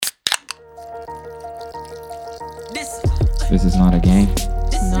This is not a game.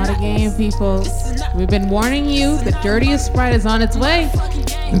 Not a game, people. We've been warning you. The Dirtiest Sprite is on its way.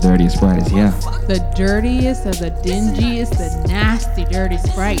 The Dirtiest Sprite is here. The dirtiest of the dingiest, the nasty dirty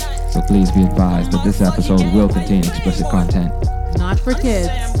Sprite. So please be advised that this episode will contain explicit content. Not for kids.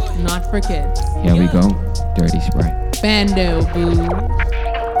 Not for kids. Here we go. Dirty Sprite. Bando, boo.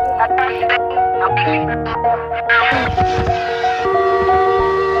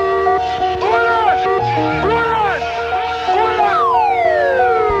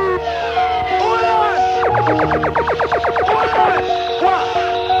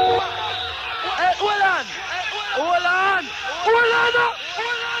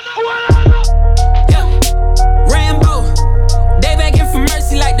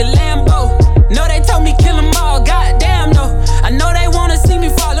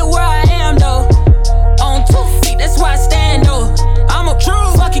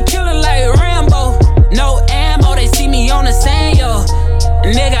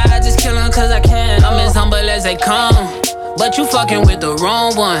 But you fucking with the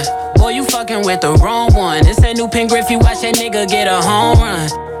wrong one. Boy, you fucking with the wrong one. This ain't new Pink Griffey, watch that nigga get a home run.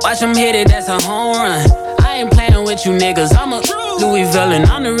 Watch him hit it, that's a home run. I ain't playing with you niggas, I'm a Louis villain.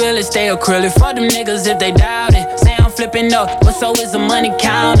 I'm the realest, stay acrylic. Fuck them niggas if they doubt it. Say I'm flipping up, but so is the money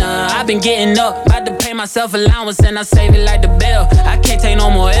counter. I been getting up, about to pay myself allowance, and I save it like the bill. I can't take no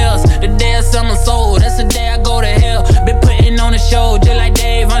more L's. The day I sell my soul, that's the day I go to hell. Been putting on a show, just like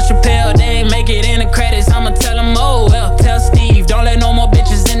Dave on Chappelle. They ain't make it in the credits, I'ma tell them, oh well. Tell Steve, don't let no more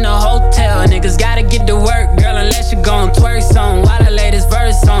bitches in the hotel. Niggas gotta get to work, girl, unless you gon' twerk some while I lay this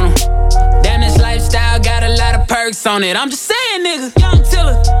verse on them. Damn, this lifestyle got a lot of perks on it. I'm just saying, nigga, young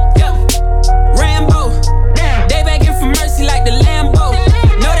Tiller, yeah. Rambo, damn. They begging for mercy like the Lambo.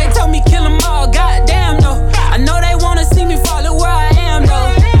 No, they told me kill them all, goddamn, no. I know they wanna see me follow where I am,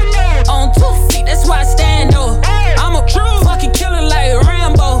 though. On 2 feet, that's why I stand, though. I'm a true fucking killer like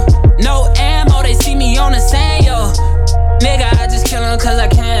Rambo. No ammo, they see me on the sand, yo. Nigga, I just kill 'em cause I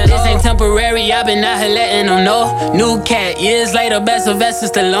can. This ain't temporary, I been out here letting them know. New cat, years later, best of Sylvester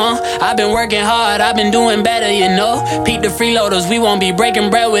Stallone. I been working hard, I been doing better, you know. Peep the freeloaders, we won't be breaking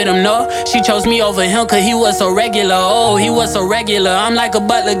bread with them, no. She chose me over him cause he was so regular. Oh, he was so regular. I'm like a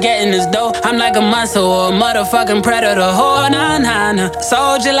butler getting his dough. I'm like a monster or a motherfucking predator. Oh, nah, nah, nah.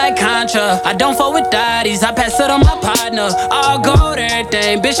 Soldier like Contra. I don't fuck with daddies, I pass it on my partner. All gold,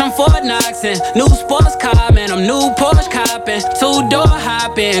 everything. Bitch, I'm Fort Knoxin'. New sports car, man, I'm new Porsche copping. 2-door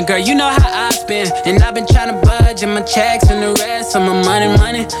hopping. Girl, you know how I spin. And I've been tryna budget my checks and the rest of my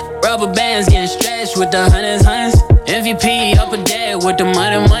money. Rubber bands getting stretched with the hundreds. MVP up a dead with the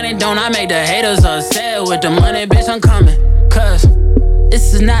money. Don't I make the haters upset with the money? Bitch, I'm coming. Cause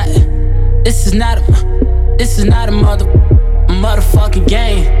this is not a motherfucking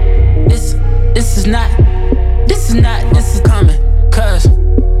game. This is coming. Cause this is not a motherfucking game. This is coming. Cause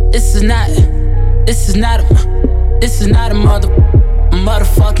this is not a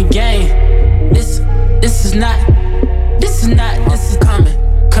motherfucking game. This is coming. Cause this is not a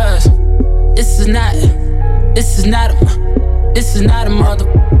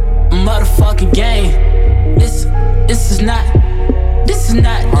motherfucking game.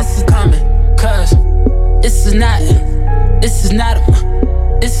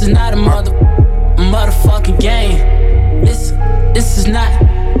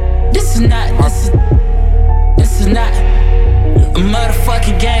 This is not a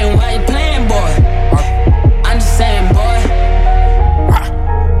motherfucking game. Why you playing, boy? I'm just saying, boy.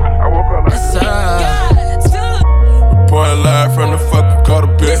 What's up? Reporting live from the fucking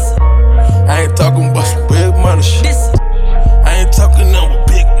quarter bit. I ain't talking about some big money shit. I ain't talking no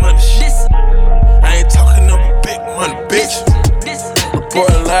big money shit. I ain't talking no big money, bitch.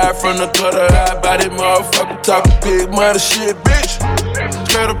 Reporting live from the gutter, high body motherfucker talking big money shit, bitch.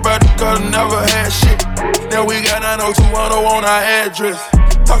 Straight about the gutter, never had shit. Now we got 90210 on our address.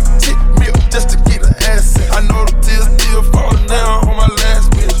 Talking tick milk just to get an asset. I know the tears still falling down on my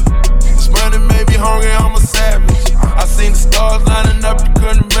last bitch. This money made me hungry, I'm a savage. I seen the stars lining up, you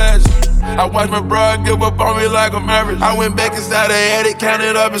couldn't imagine. I watched my bro give up on me like I'm average. I went back inside the attic,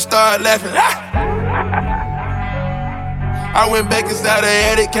 counted up and started laughing. I went back inside the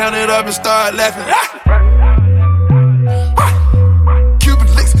attic, counted up and started laughing. Cuban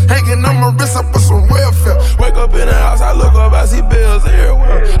links hanging on my wrist, I put some welfare. Wake up in the house, I look up, I see bills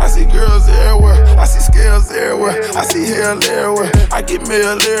everywhere. I see girls everywhere, I see scales everywhere. I see hell everywhere, I get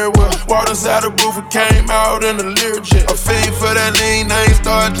mail everywhere. Walked inside the booth and came out in the Learjet. A fiend for that lean, I ain't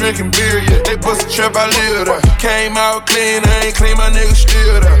started drinking beer yet. They bust a trap, I live there. Came out clean, I ain't clean, my nigga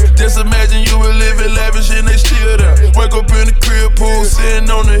still there. Just imagine you would live lavish and they still there. Wake up in the crib, pool, sitting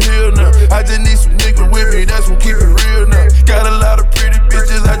on the hill now. I just need some nigga with with me, that's what keep it real now. Got a lot of pretty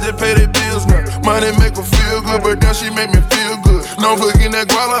bitches, I just pay their bills now. Money make her feel good, but then she make me feel good. No fucking that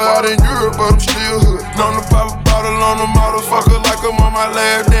guala out in Europe, but I'm still hood. Known to pop a bottle on the motherfucker like I'm on my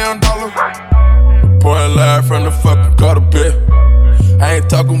last damn dollar. Pouring live from the fucking gutter bed. I ain't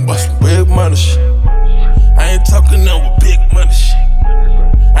talking about some big money shit. I ain't talking no big money shit.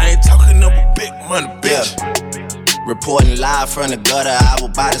 I ain't talking no big money, bitch. Yeah. Reporting live from the gutter, I will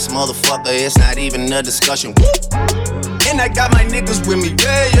buy this motherfucker, it's not even a discussion. Woo! And I got my niggas with me,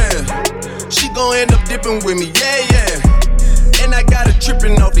 yeah, yeah. She gon' end up dipping with me, yeah, yeah. And I got her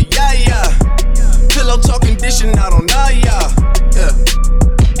tripping off the yeah. Pillow talking, dishing out on yeah.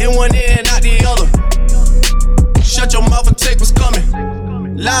 In one ear and out the other. Shut your mouth and take what's coming.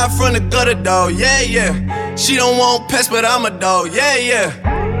 Live from the gutter, dog, yeah, yeah. She don't want pets, but I'm a dog, yeah, yeah.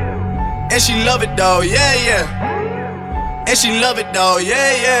 And she love it, dog, yeah, yeah. And she love it, dog,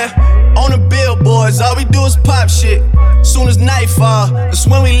 yeah, yeah. On the billboards, all we do is pop shit. Soon as nightfall, that's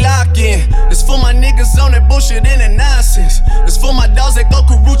when we lock in. That's for my niggas on that bullshit and that nonsense. That's for my dogs that go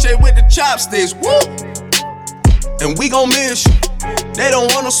karuche with the chopsticks, woo! And we gon' miss you. They don't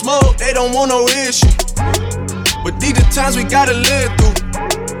want no smoke, they don't want no issue. But these are times we gotta live through.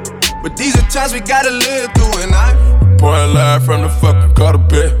 But these are times we gotta live through. And I pouring live from the fucking gutter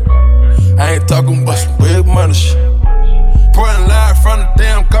bed. I ain't talking about some big money shit. Pouring live from the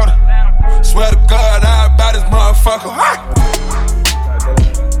damn gutter. Swear to God, I buy this motherfucker. Ha!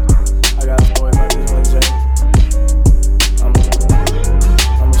 I got a story about this one, Jay.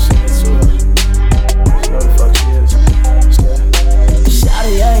 I'ma sing it to her. She know the fuck she is.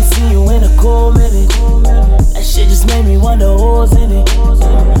 Shawty, I ain't seen you in a cool minute. That shit just made me wonder who's in it.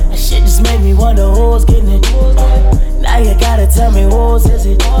 That shit just made me wonder who's getting it. Now you gotta tell me whose is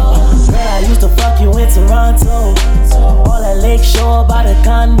it. Girl, I used to fuck you in Toronto. All that lake shore by the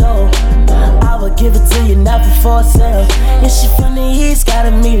condo. I would give it to you, not for sale. If she from the east,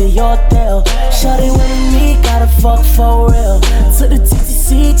 gotta meet at your hotel. Shawty with me, gotta fuck for real. Took the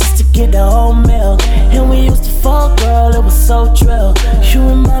TTC just to get the whole meal. And we used to fuck, girl, it was so trill. You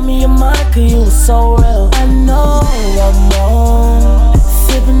remind me of Monica, you was so real. I know I'm on,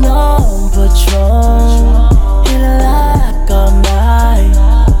 sipping on Patron. In a lock all night,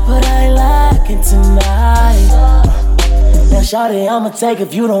 but I ain't lacking tonight. Now shawty, I'ma take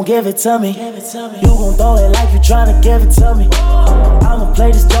if you don't give it to me. You gon' throw it like you tryna give it to me. I'ma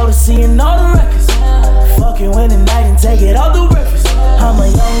play this Jodeci and all the records. Fuck you in the night and take it all the breakfast. I'm a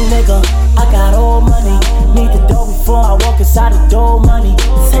young nigga, I got old money. Need the dough before I walk inside the door, money.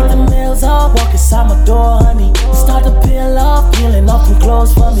 Take the meals off, walk inside my door, honey. Start to peel off, peeling off them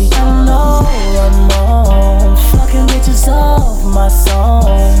clothes for me. I know I'm on, fucking bitches off my song.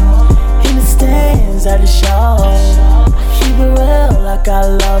 In the stands at the show. Keep it real, I got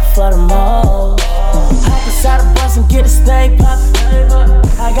love for them all. Hop inside the bus and get this thing poppin'.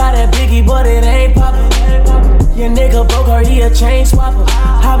 I got that biggie, but it ain't poppin'. Your nigga broke her, he a chain swapper.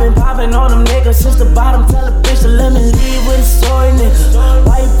 I been poppin' on them niggas since the bottom. Tell a bitch to let me leave with a story, nigga.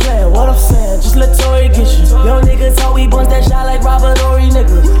 Why you playin'? What I'm saying? Just let Tory get you. Yo, nigga told we bust that shot like Robert Ory,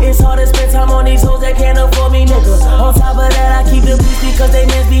 nigga. It's hard to spend time on these hoes that can't afford me, nigga. On top of that, I keep the peace because they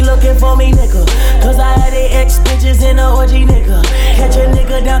mans be looking for me, nigga. Cause I had they ex bitches in the orgy, nigga. Catch a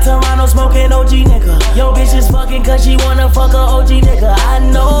nigga down Toronto smoking OG, nigga. Yo, bitch is fucking cause she wanna fuck a OG, nigga. I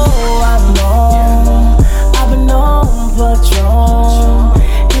know I'm on. I've been on Patron.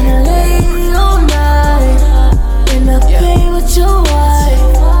 In the late all night. In the bay with your wife.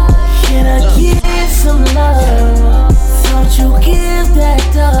 Can I get some love? Don't you give that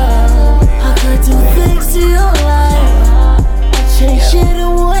dog? I could do things to your life. I changed shit in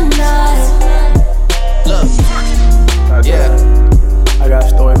one night. Look, yeah. I got a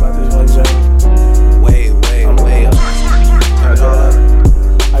story about this one, Jay. Way up.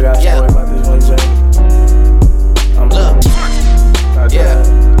 I got a story about this one, Jay. Look, yeah.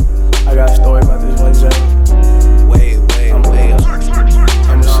 I got a story about this one, Jay. Way up.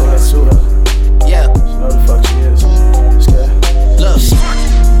 I'ma sing it to her. Yeah. She know the fuck she is. Scared. Look,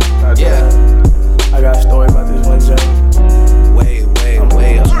 yeah. I got a story about this one, Jay. Way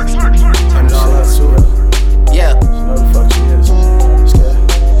up. I'ma sing it to her. Yeah. She know the fuck she is. Scared.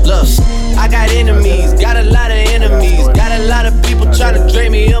 Look, I got enemies, got a lot of enemies. Got a lot of people tryna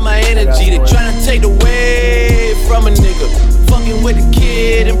drain me of my energy. They tryna take away from a nigga. Fucking with the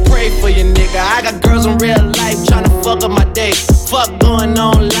kid and pray for your nigga. I got girls in real life tryna fuck up my day. Fuck going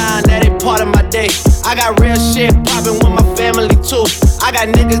online, that ain't part of my day. I got real shit poppin' with my family too. I got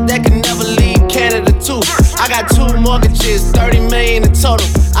niggas that can never leave Canada too. I got 2 mortgages, 30 million in total.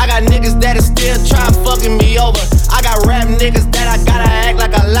 I got niggas that is still try fucking me over. I got rap niggas that I gotta act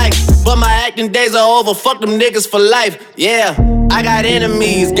like I like, but my act like them days are over, fuck them niggas for life, yeah. I got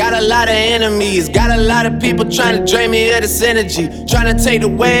enemies, got a lot of enemies. Got a lot of people trying to drain me of this energy, trying to take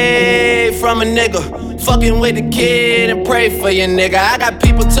away from a nigga. Fucking with the kid and pray for your nigga. I got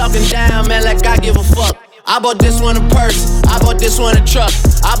people talking down, man, like I give a fuck. I bought this one a purse, I bought this one a truck,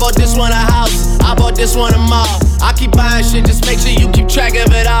 I bought this one a house, I bought this one a mall. I keep buying shit, just make sure you keep track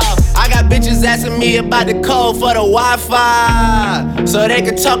of it all. I got bitches asking me about the code for the Wi-Fi, so they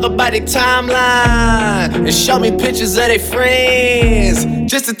can talk about their timeline and show me pictures of their friends,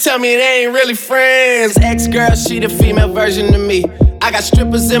 just to tell me they ain't really friends. Ex-girl, she the female version of me. I got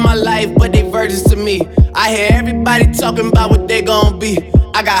strippers in my life, but they virgins to me. I hear everybody talking about what they gon' be.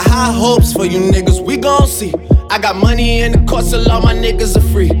 I got high hopes for you niggas, we gon' see. I got money in the court, so all my niggas are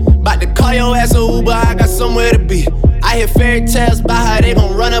free. Bout to call your ass a Uber, I got somewhere to be. I hear fairy tales about how they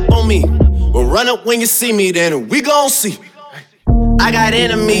gon' run up on me. Well, run up when you see me, then we gon' see. I got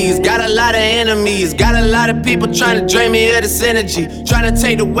enemies, got a lot of enemies. Got a lot of people trying to drain me of this energy, trying to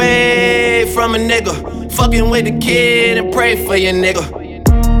take away from a nigga. Fucking with the kid and pray for your nigga.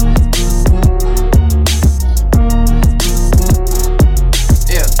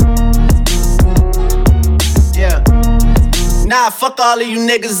 Nah, fuck all of you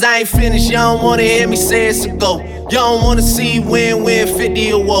niggas, I ain't finished. You don't wanna hear me say it's a go. You don't wanna see win-win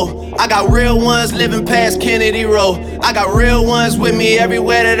 50 or woe. I got real ones living past Kennedy Road. I got real ones with me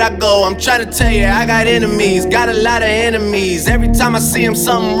everywhere that I go. I'm trying to tell you, I got enemies, got a lot of enemies. Every time I see them,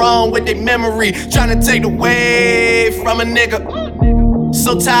 something wrong with their memory, trying to take away from a nigga.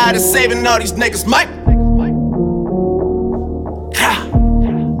 So tired of saving all these niggas, Mike.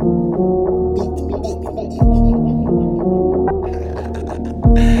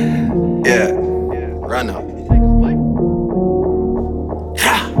 Yeah, run up.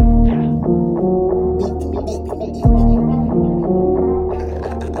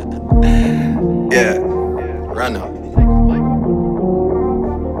 Yeah, run up.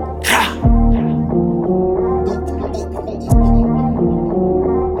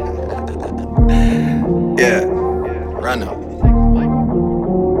 Yeah, run up.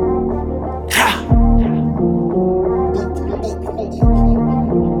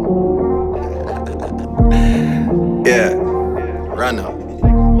 Yeah, run up.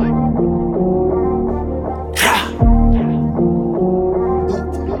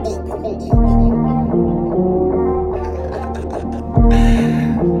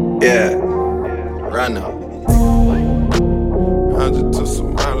 Yeah, run up. 100 to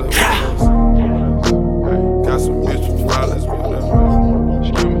Somalia. Got some bitch from Flawless, what else?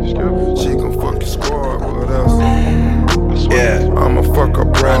 She gon' fuck your squad, what else? Yeah, I'ma fuck her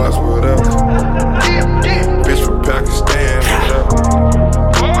bras, what else? Bitch from Pakistan, what else?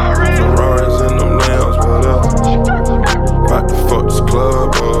 Ferraris in them nails, what else? About to fuck this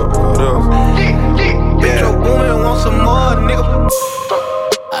club up, what else? yeah. Your woman want some more, nigga.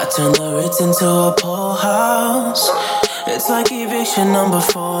 I turn the Ritz into a pool house. It's like eviction number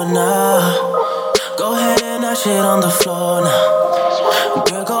 4 now. Go ahead and dash it on the floor now.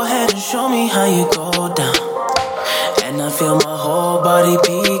 Girl, go ahead and show me how you go down. And I feel my whole body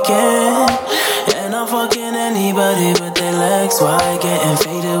peeking. And I'm fucking anybody with their legs wide. Getting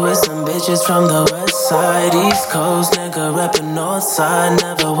faded with some bitches from the west side. East Coast, nigga reppin' north side.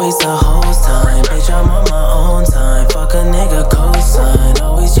 Never waste a hoe's time. Bitch, I'm on my own time. Fuck a nigga cosign.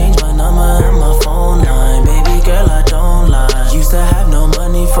 Always change my number and my phone line. Baby girl, I don't lie. Used to have no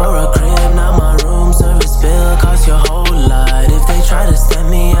money for a crib. Now my room service bill costs your whole lot. If they try to stem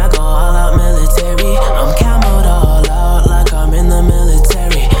me, I go all out military. I'm camoed all out like I'm in the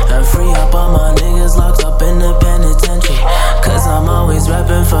military. And free up all my niggas locked up in the penitentiary. Cause I'm always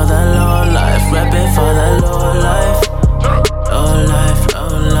reppin' for the low life. Reppin' for the low life. Low life, low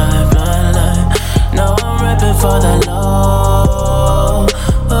life, low life. No, I'm reppin' for the low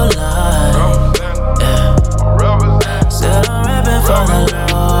life. Yeah. Said I'm reppin' for the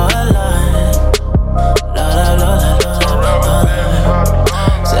low life. Low life, low life, low life.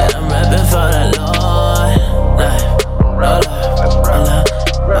 Said I'm reppin' for the low life. Low life,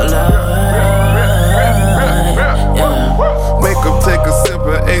 low life, yeah. Wake up, take a sip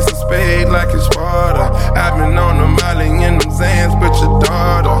of Ace of Spade like it's water. I've been on the Molly in them Zans, but your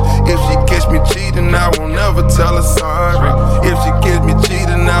daughter. If she catch me cheating, I won't never tell her sorry. If she catch me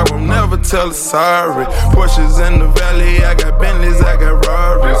cheating, I won't never tell her sorry. Porsches in the valley, I got Bentleys, I got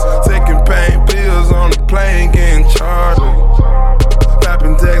Rarries. Taking pain pills on the plane, getting charged.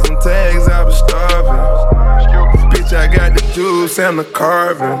 Popping tags on tags, I was starving. Bitch, I got the juice and the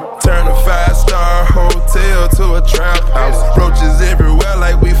carving. Turn a 5-star hotel to a trap house. Roaches everywhere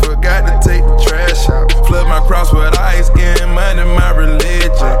like we forgot to take the trash out. Flood my cross with ice, getting money, my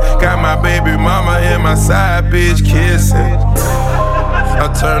religion. Got my baby and my side bitch kissing.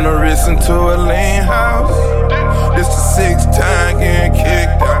 I turn the wrist into a lean house. This the 6th time getting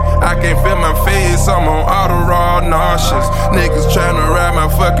kicked out. I can't feel my face, I'm on Adderall nauseous. Niggas tryna ride my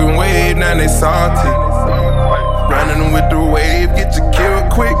fucking wave, now they salty. Running with the wave, get you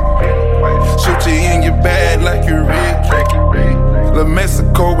killed quick. Shoot you in your bag like you Rick. La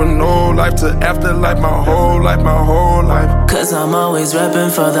Mexico with no life to afterlife, my whole life. Cause I'm always rapping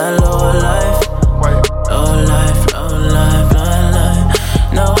for that low life. Low life.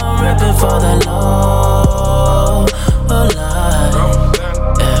 No, I'm rapping for that low life.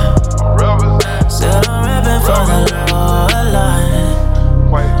 Yeah. Said I'm rapping for that low life.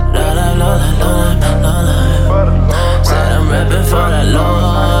 Low life. Said I'm rapping for that low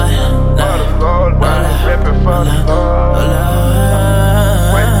life.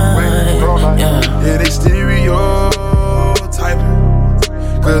 Yeah, they stereotyping.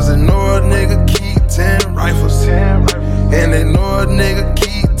 Cause they know a nigga keep 10 rifles. And they know a nigga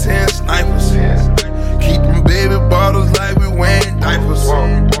keep 10 snipers. Keep them baby bottles like we wearing diapers.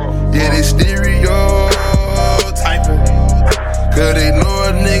 Yeah, they stereotyping. Cause they know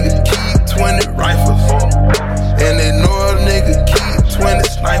a nigga keep 20 rifles. And they know a nigga keep 20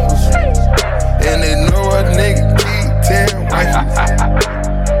 snipers. And they know a nigga keep 10 rifles.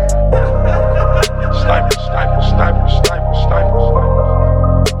 Sniper.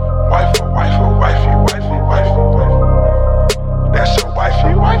 Wifey. That's your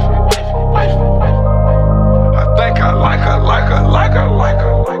wifey. I think I like her.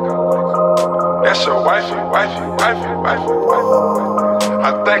 That's your wifey. I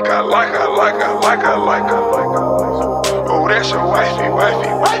think I like her. Oh, that's your wifey.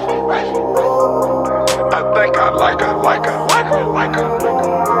 I think I like her.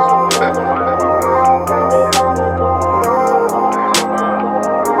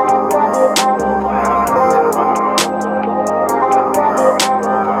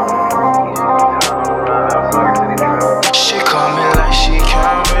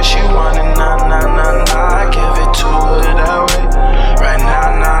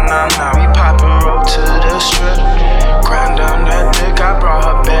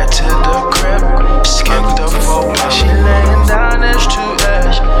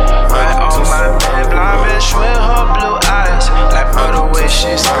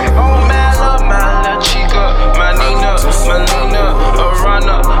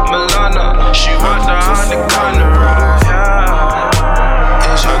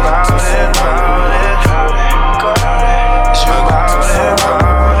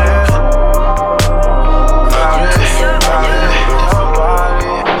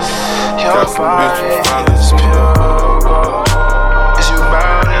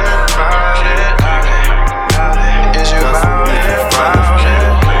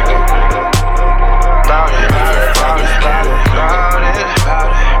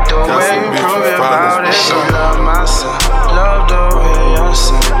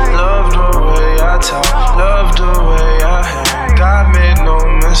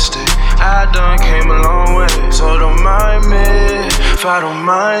 I don't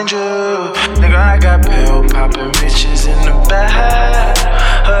mind you. Nigga, I got pill poppin' bitches in the back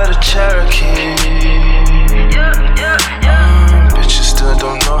of the Cherokee. Bitches still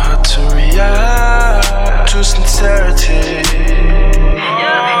don't know how to react to sincerity.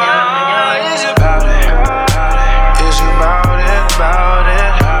 Is it about it? Is you about it?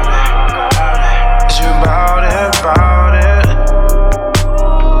 Is you about it?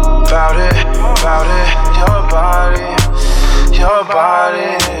 Your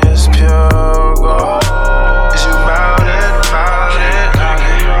body is pure gold. Is you about it?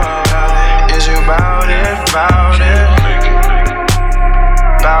 Is you about it?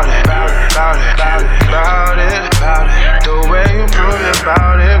 The way you prove it,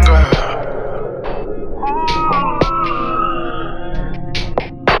 about it, girl.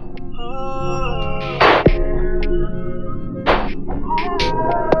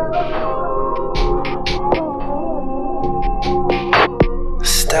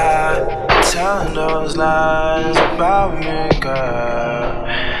 Stop telling those lies about me, girl.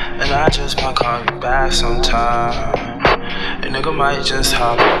 And I just might call you back sometime. A nigga might just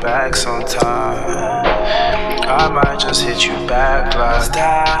hop back sometime. I might just hit you back like.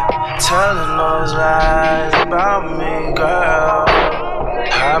 Stop telling those lies about me, girl.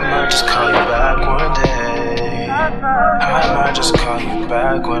 I might just call you back one day. I might just call you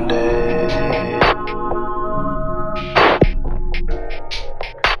back one day.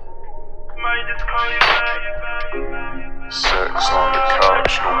 Sex on the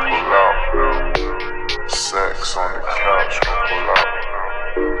couch, no pull out. Sex on the couch, no pull out.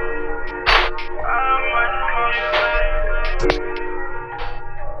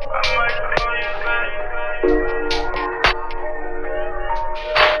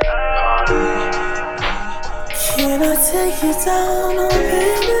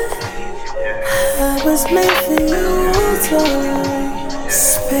 was made for you, darling.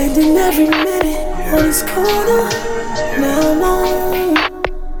 Spending every minute on this corner. Now I'm on.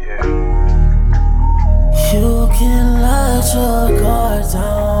 You can let your guard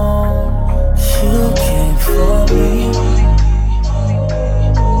down. You came for me.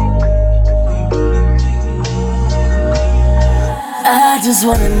 I just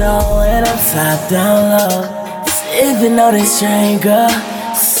wanna know when I'm top down low. Sipping on this train, girl,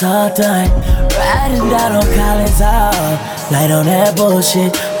 it's all done. Riding down on Collins Hall, light on that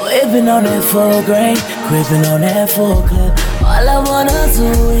bullshit. Whipping on that full grain, gripping on that full clip. All I wanna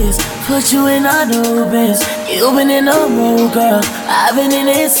do is put you in a new biz. You've been in the mood, girl, I've been in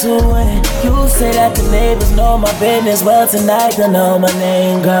it too. You say that the neighbors know my business, well tonight they know my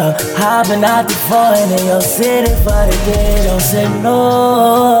name, girl. I've been out the foreign in your city for the day. Don't say no,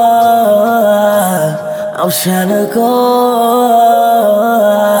 I'm tryna go.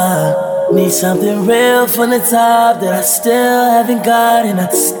 Need something real from the top that I still haven't got, and I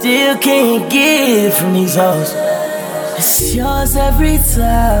still can't get from these hoes. It's yours every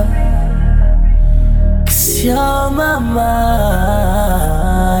time, 'cause you're my mind.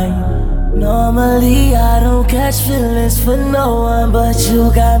 Normally I don't catch feelings for no one, but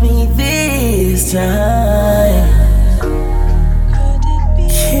you got me this time.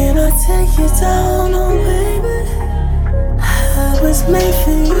 Can I take you down, oh baby? I was made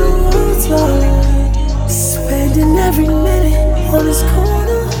for you, darling. Spending every minute on this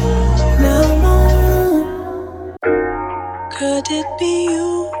corner. Now I'm on. Could it be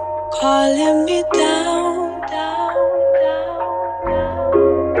you calling me down?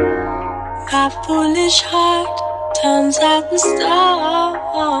 My foolish heart turns out the stars.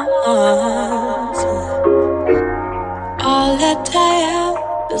 All that I am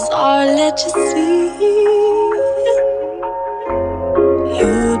is all that you see.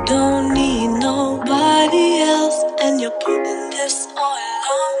 You don't need nobody else, and you're putting this all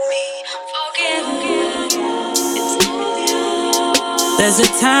on me. Forgive me, it's all you. There's a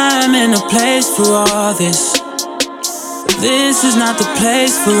time and a place for all this. This is not the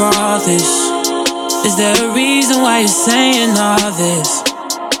place for all this. Is there a reason why you're saying all this?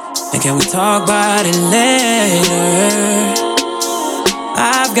 And can we talk about it later?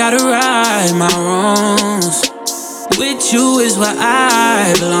 I've gotta right my wrongs. With you is where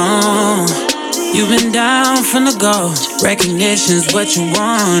I belong. You've been down from the go. Recognition's what you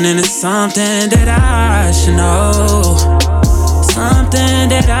want, and it's something that I should know. Something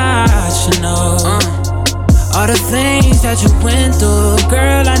that I should know. All the things that you went through,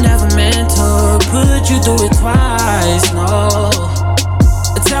 girl, I never meant to put you through it twice, no.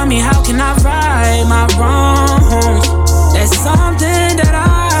 Tell me, how can I right my wrongs? That's something that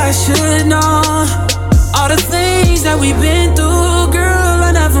I should know. All the things that we've been through, girl,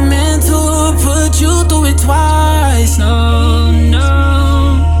 I never meant to put you through it twice, no, no.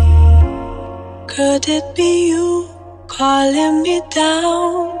 Could it be you calling me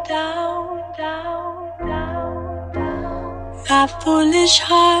down? My foolish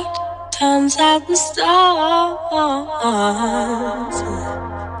heart turns out the stars.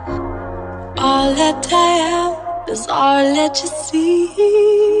 All that I am is all that you see.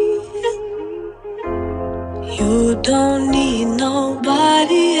 You don't need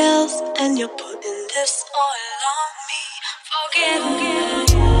nobody else, and you're putting this all on me. Forgive me,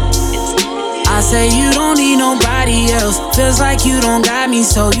 it's all you. I say you don't need nobody else. Feels like you don't got me,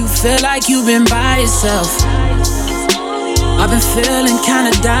 so you feel like you've been by yourself. I've been feeling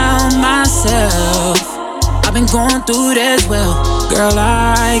kinda down myself. I've been going through it as well. Girl,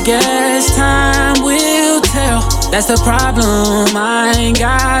 I guess time will tell. That's the problem, I ain't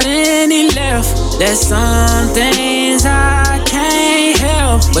got any left. There's some things I can't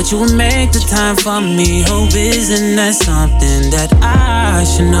help, but you will make the time for me. Hope isn't that something that I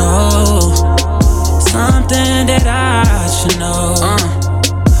should know? Something that I should know.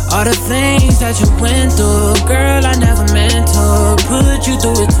 All the things that you went through, girl, I never meant to put you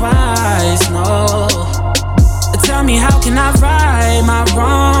through it twice, no. Tell me, how can I right my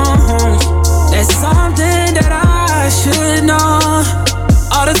wrongs? That's something that I should know.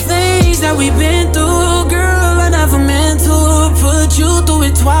 All the things that we've been through, girl, I never meant to put you through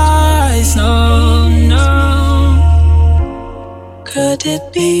it twice, no, no. Could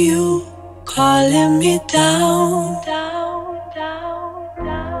it be you calling me down?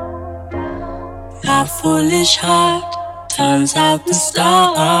 My foolish heart turns out the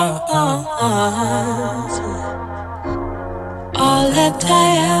stars. All that I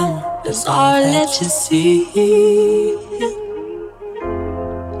am is all that you see.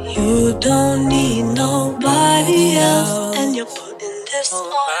 You don't need nobody else, and you're putting this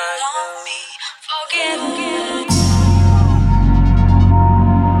all on me. Forgive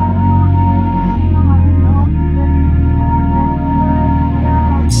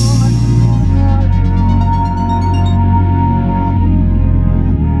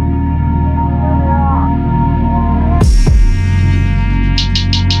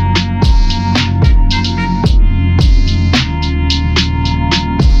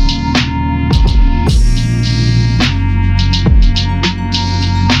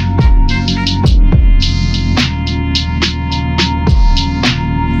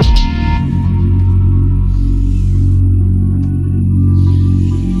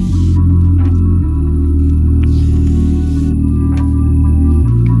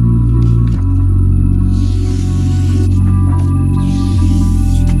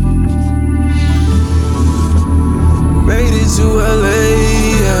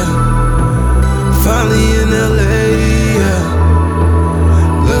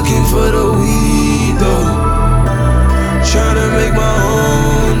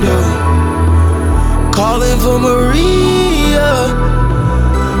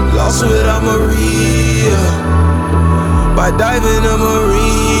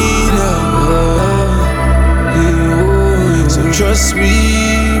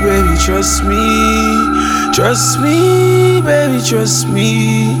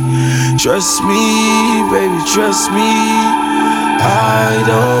Trust me, baby, trust me, I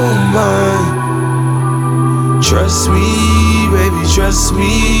don't mind. Trust me, baby, trust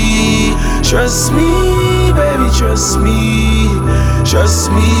me. Trust me, baby, trust me.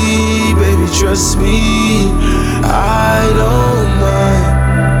 Trust me, baby, trust me, I don't mind.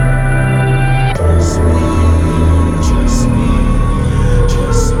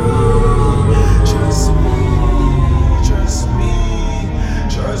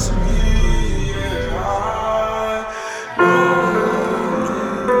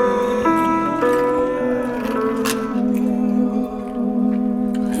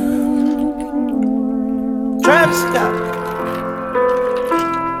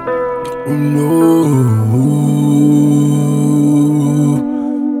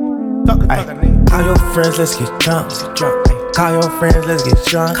 Friends, let's get drunk. Call your friends, let's get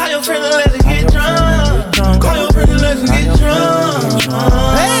drunk. Call your friends, let's get drunk. Call your friends, let's get drunk.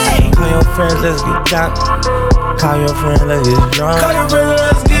 Hey, call your friends, let's get drunk. Call your friends, let's get drunk. Call your friends,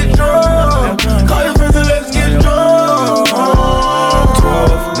 let's get drunk. Call your friends, let's get drunk.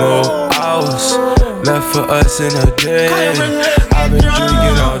 12 more hours left for us in a day. I've been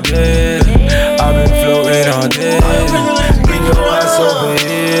drinking all day. I've been floating all day. Bring your ass over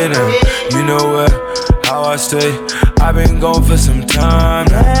here now. You know what? How I stay, I've been gone for some time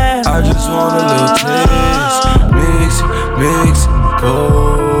now. I just want a little taste. Mix, go.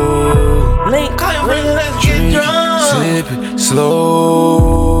 Call your friends and let's get drunk. Sip it slow.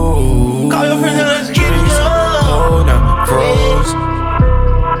 Call your friends and let's get drunk. Oh, now froze.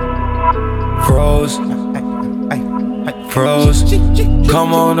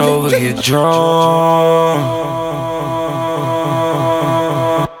 Come on over, get drunk.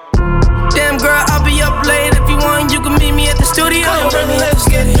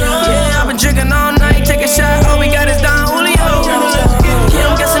 Yeah, I've been drinking all night, take a shot, all we got is Don Julio. Yeah,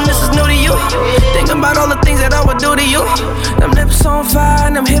 I'm guessing this is new to you. Thinking about all the things that I would do to you. Them lips on fire,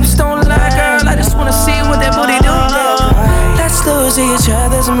 and them hips don't lie, girl. I just wanna see what that booty do. Let's lose each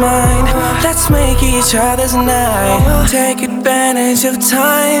other's mind. Let's make each other's night. Take advantage of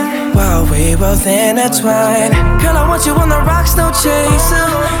time while we both intertwine. Girl, I want you on the rocks, no chaser.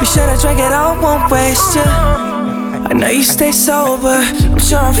 Be sure to drink it all, won't waste you. I know you stay sober. I'm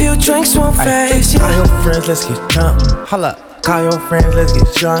sure a few drinks won't face you. Call your friends, let's get drunk. Holla. Call your friends, let's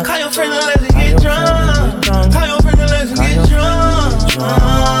get drunk. Call your friends, let's get drunk. Call your friends, let's get drunk.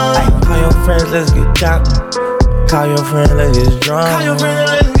 Call your friends, let's get drunk. Call your friends, let's get drunk. Call your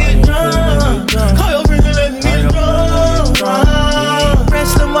friends, let's get drunk. Call your friends, let's get drunk.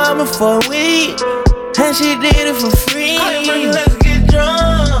 Press the mama for a week, and she did it for free. Call your friends, let's get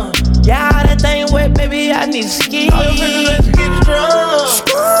drunk. Yeah, that thing wet, baby, I need ski. Call your friends, let's get drunk.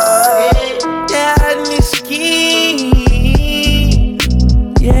 Yeah, I need ski.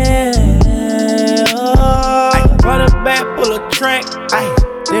 Yeah. I brought a bag full of track.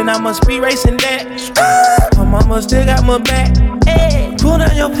 Then I must be racing that. My mama still got my back. Ay, pull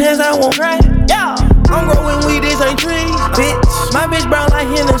down your pants, I won't cry. Yeah, I'm growing weed, this ain't trees, bitch. My bitch brown like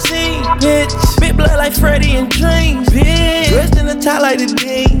Hennessy, bitch. Big blood like Freddy and Dreams, bitch. Dressed in the top like the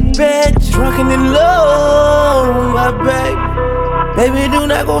Dean, bitch. Drunken in love, my baby. Baby, do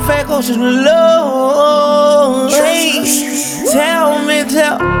not go fat, go to the low. Tell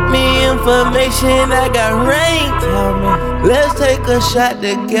me information I got rain. Tell me, let's take a shot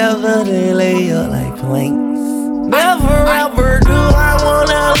together, then lay up like planks. Never ever do I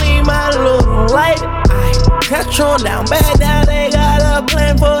wanna leave my little light. Catch on down, bad down, they got a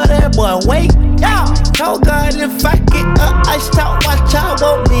plan for that boy. Wait, yeah. Oh God, if I get iced out, watch out,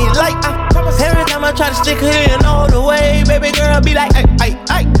 won't be like. Every time I try to stick her in all the way, baby girl be like, ay.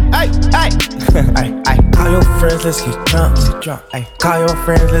 Call your friends, let's get drunk. Call your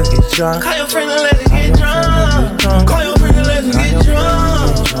friends, let's get drunk. Call your friends, let's get drunk. Call your friends, let's get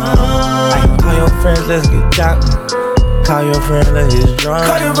drunk. Call your friends, let's get drunk. Call your friends, let's get drunk.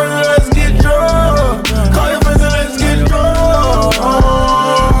 Call your friends, let's get drunk. Call your friends, let's get drunk.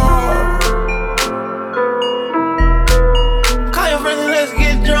 Call your friends, let's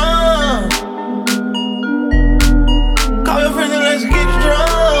get drunk. Call your friends, let's get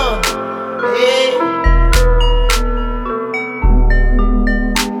drunk. Yeah.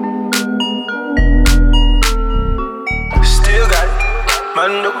 Still got it, my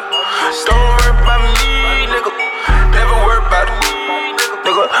nigga. Don't worry about me, nigga. Never worry about it,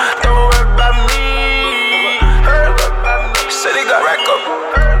 nigga. Don't worry about me. Say they got rack up.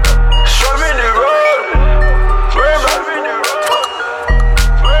 Show me the road. Worry about it.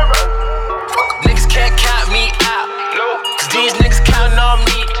 Niggas can't count me out, cause these niggas counting on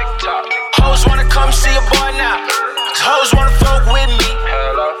me. Hoes wanna come see a boy now, cause hoes wanna fuck with me.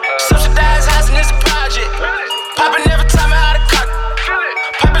 Subsidized housing is a project. Poppin' never taught me how to cock it.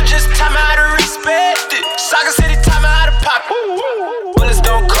 Poppin' just taught me how to respect it. Soccer City taught me how to pop it. Bullets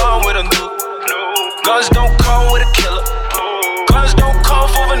don't come with a nuke. Guns don't come with a killer. Guns don't come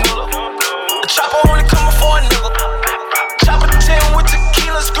for vanilla. A chopper only coming for a nigga. Chopper 10 with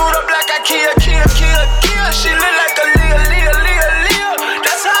tequila, screwed up like IKEA. She lit like a Leah.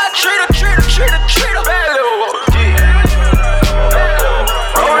 That's how I treat her. Bad little roll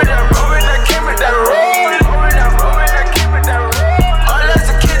with that, came with that roll. All as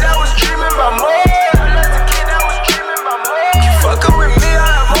a kid I was dreaming about more. You fuckin' with me, I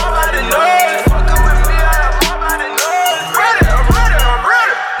have more by the noise. I'm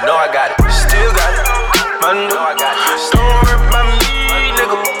ready. No, I got it. Still got it. Man, no, I got it. Don't worry about me,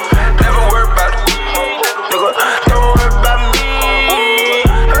 nigga. Never worry about it, nigga. Don't worry about me.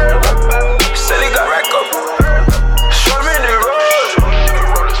 Say they got rack up. Show me the road.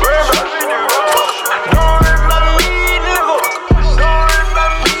 Worry about it. Don't worry about me, nigga. Don't worry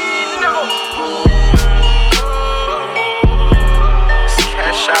about me, nigga. It's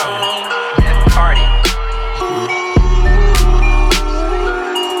cash out and party.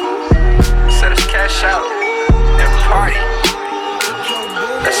 Said it's cash out and party.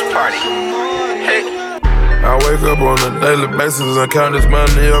 Let's party. Hey. I wake up on a daily basis and count this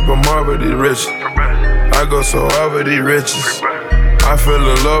money up, I'm already rich. I go so hard with these riches. I fell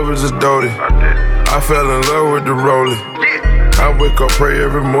in love with the Doty. I fell in love with the Rollie. I wake up, pray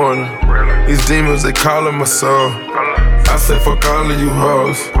every morning. These demons, they calling my soul. I say fuck all of you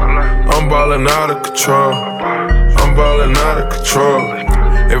hoes. I'm ballin' out of control.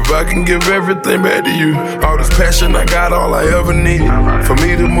 If I can give everything back to you, all this passion I got, all I ever needed. For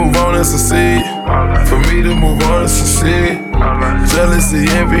me to move on and succeed. Jealousy,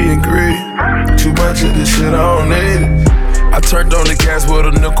 envy, and greed. Too much of this shit, I don't need it. I turned on the gas with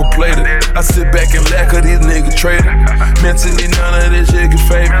a nickel plater. I sit back and laugh cause these niggas traded. Mentally, none of this shit can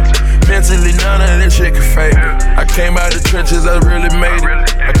fade me. I came out the trenches, I really made it.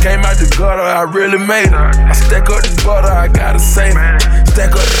 I came out the gutter, I really made it. I stack up the butter, I gotta save it.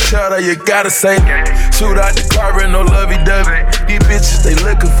 Stack up the cheddar, you gotta save it. Shoot out the car and no lovey-dovey. These bitches, they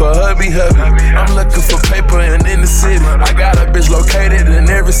looking for hubby. I'm looking for paper and in the city. I got a bitch located in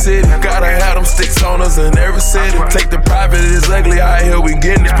every city. Gotta have them sticks on us in every city. Take the private, it's ugly out here, we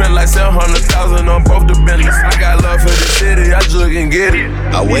getting it. Spend like 700,000 on both the business. I got love for the city, I just can get it.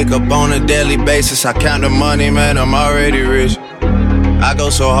 I wake up on a daily basis, I count the money, man, I'm already rich. I go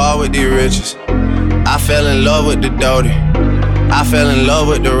so hard with these riches. I fell in love with the Doty. I fell in love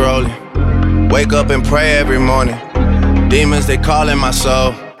with the Rollie. Wake up and pray every morning. Demons, they calling my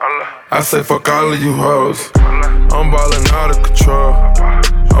soul. I say fuck all of you hoes. I'm ballin' out of control.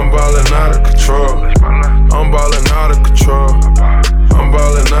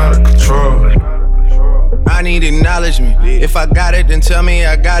 I need acknowledgement. If I got it, then tell me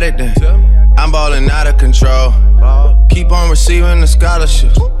I got it then. I'm ballin' out of control. Keep on receiving the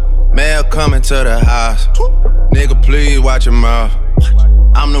scholarships. Mail coming to the house. Nigga, please watch your mouth.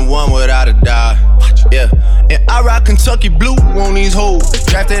 I'm the one without a doubt. Yeah, And I rock Kentucky blue on these hoes.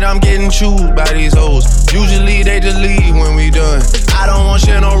 Drafted, I'm getting chewed by these hoes. Usually they just leave when we done. I don't want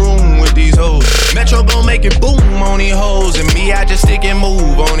share no room with these hoes. Metro gon' make it boom on these hoes. And me, I just stick and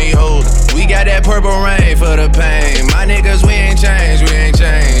move on these hoes. We got that purple rain for the pain. My niggas, we ain't changed,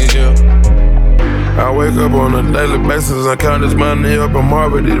 yeah. I wake up on a daily basis and count this money up, I'm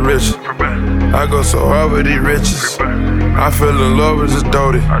already rich. I go so hard with these riches. I fell in love with this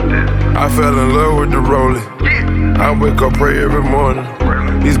Doty. I fell in love with the Rollie. I wake up, pray every morning.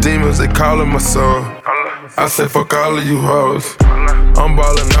 These demons, they calling my soul. I say fuck all of you hoes. I'm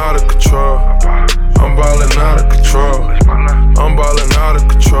ballin' out of control. I'm ballin' out of control. I'm ballin' out of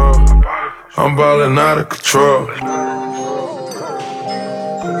control. I'm ballin' out of control.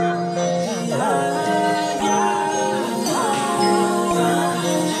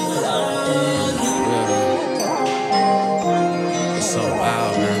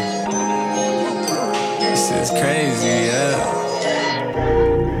 Crazy, yeah.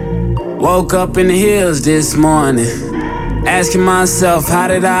 Woke up in the hills this morning, asking myself, how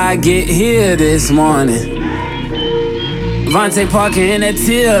did I get here this morning? Vontae Parker in that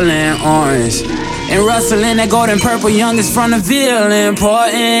teal and orange, and Russell in that golden purple, youngest from the Ville,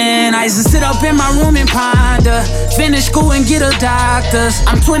 important. I used to sit up in my room and ponder, finish school and get a doctor's.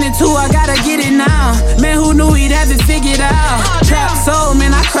 I'm 22, I gotta get it now. Man, who knew he'd have it figured out? Trap soul,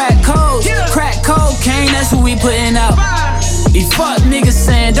 man, I crack codes. Crack cocaine, that's what we putting out. These fuck niggas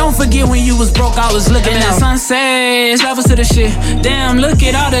saying, don't forget when you was broke, I was looking at sunsets, levels to the shit. Damn, look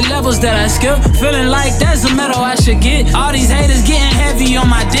at all the levels that I skip. Feeling like there's a medal I should get. All these haters getting heavy on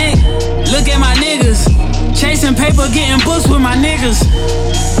my dick. Look at my niggas, chasing paper, getting books with my niggas.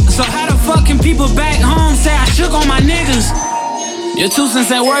 So how the fuck can people back home say I shook on my niggas? Your 2 cents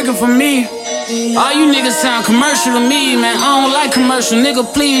ain't working for me. All you niggas sound commercial to me, man. I don't like commercial, nigga.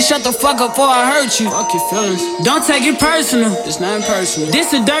 Please shut the fuck up before I hurt you. Fuck your feelings. Don't take it personal. It's not personal.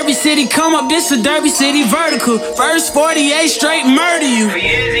 This a Derby City come up. This a Derby City vertical. First 48 straight murder you. For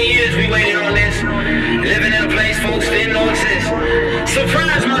years and years we waited on this. Living in a place folks didn't know exist.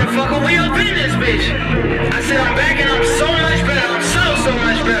 Surprise, motherfucker. We up in this bitch. I said I'm back and I'm so much better. I'm so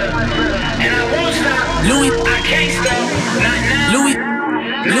much better. And I won't stop. Louis, I can't stop. Not now.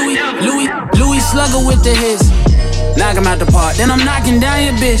 Louis Slugger with the hits. Knock him out the park, then I'm knocking down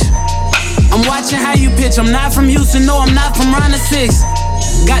your bitch. I'm watching how you pitch. I'm not from Houston, no, I'm not from round the 6.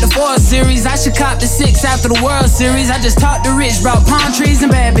 Got the 4 series, I should cop the 6 after the World Series. I just talked to Rich about palm trees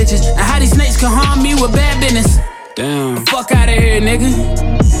and bad bitches, and how these snakes can harm me with bad business. Damn. Fuck out of here, nigga.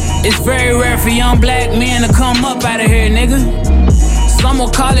 It's very rare for young black men to come up out of here, nigga. Some will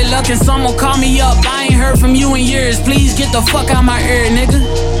call it luck and some will call me up. I ain't heard from you in years. Please get the fuck out my ear, nigga.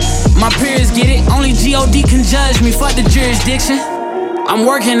 My peers get it. Only G.O.D. can judge me. Fuck the jurisdiction. I'm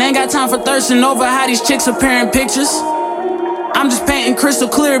working, ain't got time for thirsting over how these chicks appear in pictures. I'm just painting crystal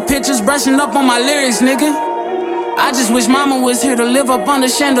clear pictures, brushing up on my lyrics, nigga. I just wish mama was here to live up under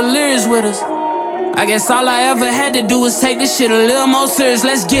chandeliers with us. I guess all I ever had to do was take this shit a little more serious.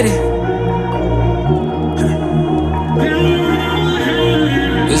 Let's get it.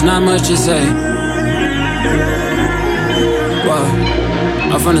 There's not much to say. Whoa,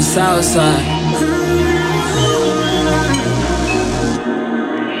 I'm from the south side.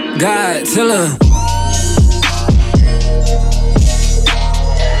 Godzilla.